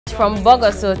From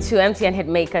Bogoso to MTN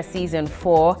Hitmaker Season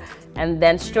 4, and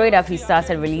then straight up he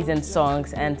started releasing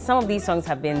songs, and some of these songs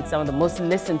have been some of the most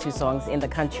listened to songs in the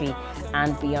country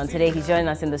and beyond. Today he's joining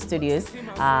us in the studios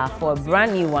for a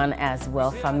brand new one as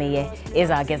well. Fameye is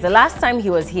our guest. The last time he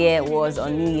was here was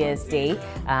on New Year's Day,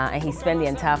 and he spent the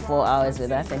entire 4 hours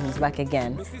with us, and he's back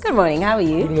again. Good morning, how are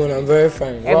you? Good morning, I'm very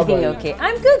fine. Everything okay?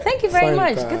 I'm good, thank you very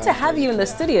much. Good to have you in the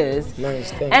studios.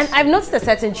 Nice, thanks. And I've noticed a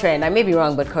certain trend, I may be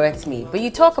wrong, but correct me, but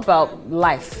you talk about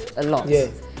life a lot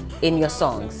in your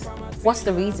songs. What's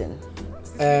the reason?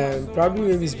 Probably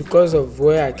maybe it's because of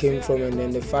where I came from, and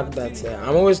then the fact that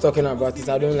I'm always talking about it.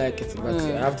 I don't like it, but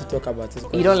I have to talk about it.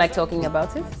 You don't like talking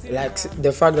about it? Like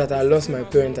the fact that I lost my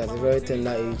parents at a very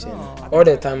tender age, and all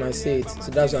the time I say it.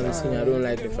 So that's why I'm saying I don't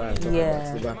like the fact I talk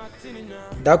about it.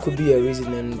 But that could be a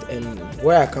reason, and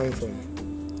where I come from.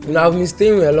 You know, I've been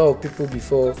staying with a lot of people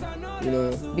before. You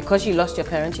know, because you lost your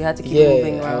parents, you had to keep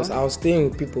moving around. I was staying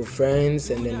with people, friends,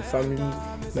 and then family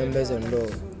members and all.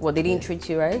 Well, they didn't treat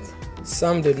you right?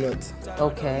 Some did not.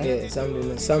 Okay. Yeah, some did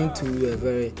not. Some too were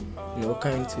very,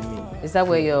 kind to me. Is that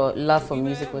where your love for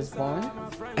music was born?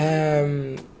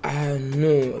 I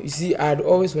know. You see, I'd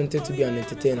always wanted to be an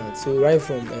entertainer. So right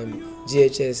from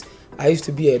GHS, I used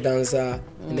to be a dancer,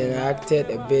 and then I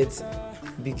acted a bit,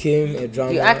 became a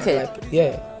drummer. You acted?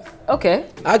 Yeah. Okay.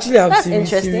 Actually, I've seen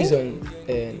series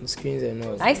on screens and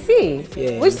all. I see.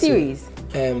 Yeah. Which series?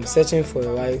 Searching for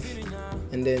a Wife,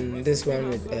 and then this one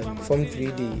with Form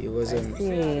 3D. It was on one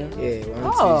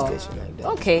TV station like that.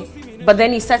 Okay, but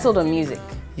then you settled on music.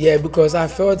 Yeah, because I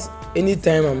felt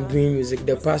anytime I'm doing music,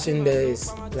 the passion there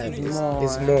is like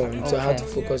is more. So I had to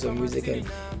focus on music, and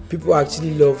people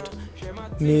actually loved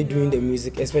me doing the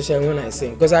music, especially when I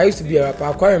sing. Because I used to be a rapper.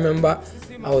 I quite remember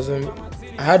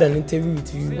I had an interview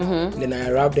with you, then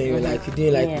I rapped, and you were like, you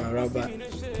didn't like my rap, but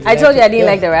I told you I didn't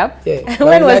like the rap? Yeah.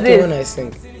 When was this? When I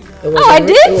sing. I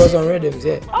did? It was on rhythms,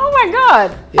 yeah. Oh my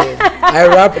God. Yeah. I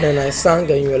rapped and I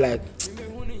sang, and you were like,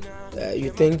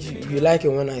 you think you like it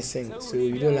when I sing, so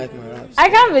you don't like my raps. I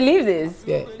can't believe this.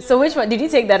 Yeah. So which one? Did you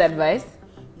take that advice?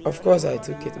 Of course I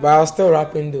took it, but I was still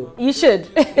rapping though. You should.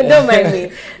 Don't mind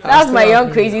me. That was my young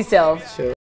crazy self. Sure.